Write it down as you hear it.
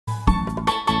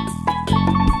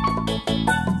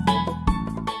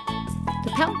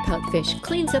Pout Fish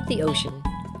Cleans Up the Ocean.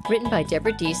 Written by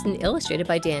Deborah, Diesen, illustrated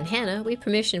by Dan Hanna. We have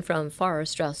permission from Farrar,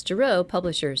 Straus, Giroux,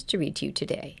 publishers, to read to you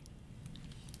today.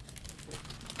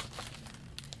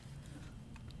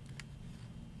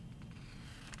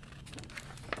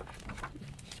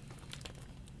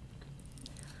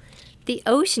 The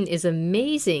ocean is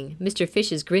amazing. Mr.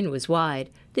 Fish's grin was wide.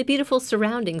 The beautiful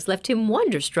surroundings left him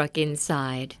wonderstruck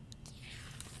inside.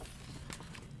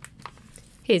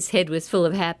 His head was full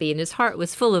of happy and his heart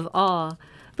was full of awe,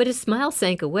 but his smile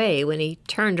sank away when he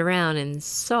turned around and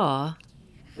saw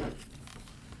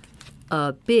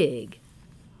a big,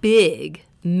 big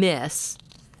mess.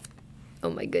 Oh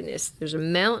my goodness, there's a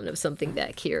mountain of something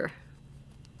back here.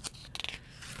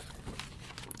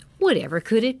 Whatever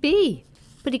could it be?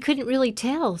 But he couldn't really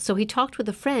tell, so he talked with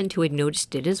a friend who had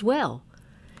noticed it as well.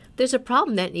 There's a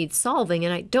problem that needs solving,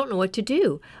 and I don't know what to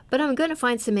do, but I'm going to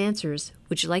find some answers.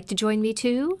 Would you like to join me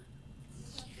too?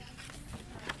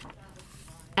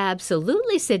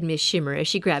 Absolutely, said Miss Shimmer as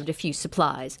she grabbed a few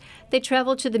supplies. They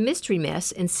traveled to the mystery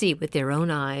mess and see with their own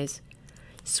eyes.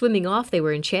 Swimming off, they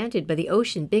were enchanted by the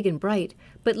ocean big and bright,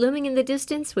 but looming in the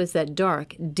distance was that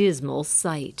dark, dismal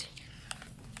sight.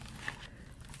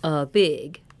 A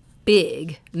big,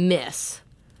 big mess.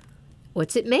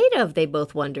 What's it made of? They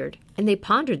both wondered, and they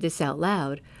pondered this out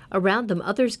loud. Around them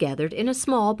others gathered in a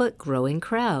small but growing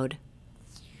crowd.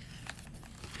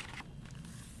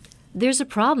 There's a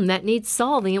problem that needs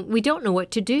solving, and we don't know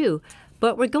what to do,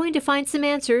 but we're going to find some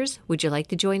answers. Would you like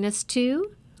to join us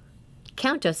too?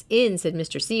 Count us in, said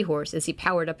Mr. Seahorse as he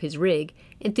powered up his rig.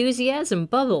 Enthusiasm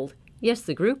bubbled. Yes,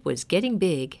 the group was getting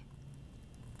big.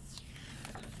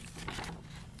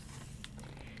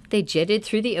 They jetted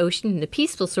through the ocean in a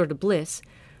peaceful sort of bliss,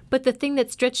 but the thing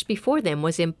that stretched before them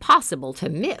was impossible to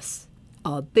miss.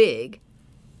 A big,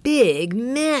 big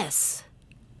mess.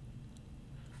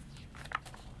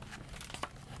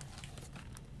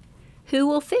 Who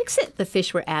will fix it? The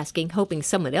fish were asking, hoping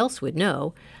someone else would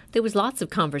know. There was lots of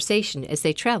conversation as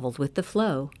they traveled with the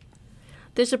flow.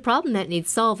 There's a problem that needs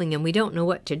solving and we don't know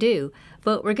what to do,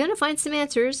 but we're going to find some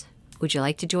answers. Would you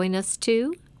like to join us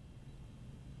too?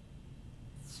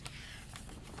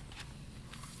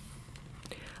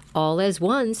 All as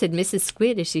one, said Mrs.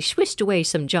 Squid as she swished away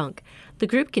some junk. The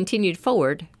group continued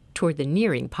forward toward the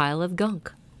nearing pile of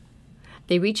gunk.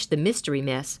 They reached the mystery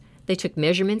mess. They took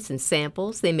measurements and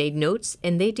samples. They made notes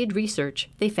and they did research.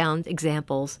 They found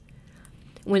examples.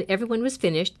 When everyone was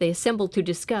finished, they assembled to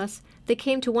discuss. They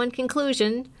came to one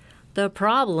conclusion. The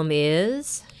problem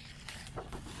is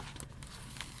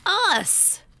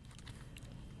us.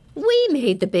 We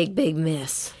made the big, big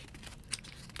mess.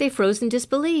 They froze in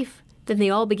disbelief. Then they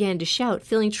all began to shout,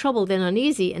 feeling troubled and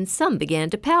uneasy, and some began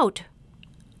to pout.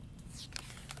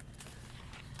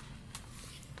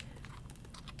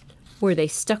 Were they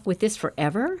stuck with this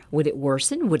forever? Would it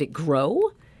worsen? Would it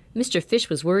grow? Mr. Fish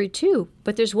was worried too,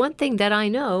 but there's one thing that I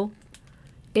know.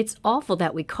 It's awful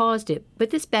that we caused it,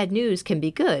 but this bad news can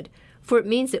be good, for it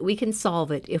means that we can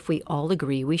solve it if we all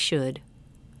agree we should.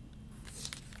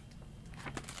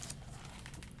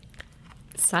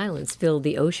 Silence filled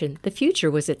the ocean. The future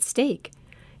was at stake.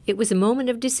 It was a moment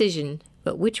of decision,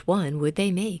 but which one would they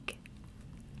make?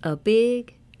 A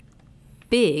big,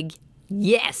 big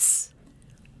yes!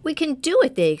 We can do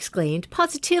it, they exclaimed.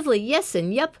 Positively, yes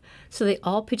and yup. So they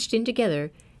all pitched in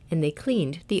together, and they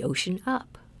cleaned the ocean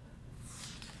up.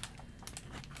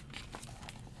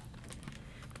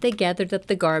 They gathered up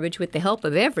the garbage with the help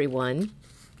of everyone.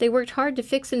 They worked hard to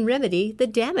fix and remedy the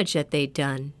damage that they'd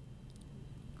done.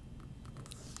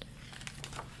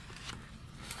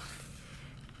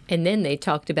 And then they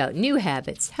talked about new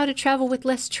habits, how to travel with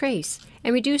less trace,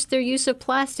 and reduce their use of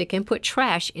plastic and put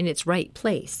trash in its right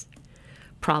place.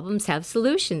 Problems have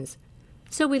solutions,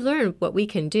 so we learn what we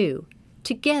can do.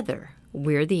 Together,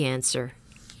 we're the answer.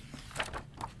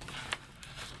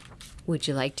 Would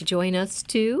you like to join us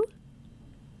too?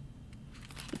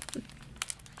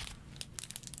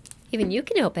 Even you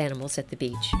can help animals at the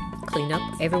beach. Clean up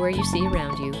everywhere you see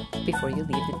around you before you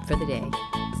leave it for the day.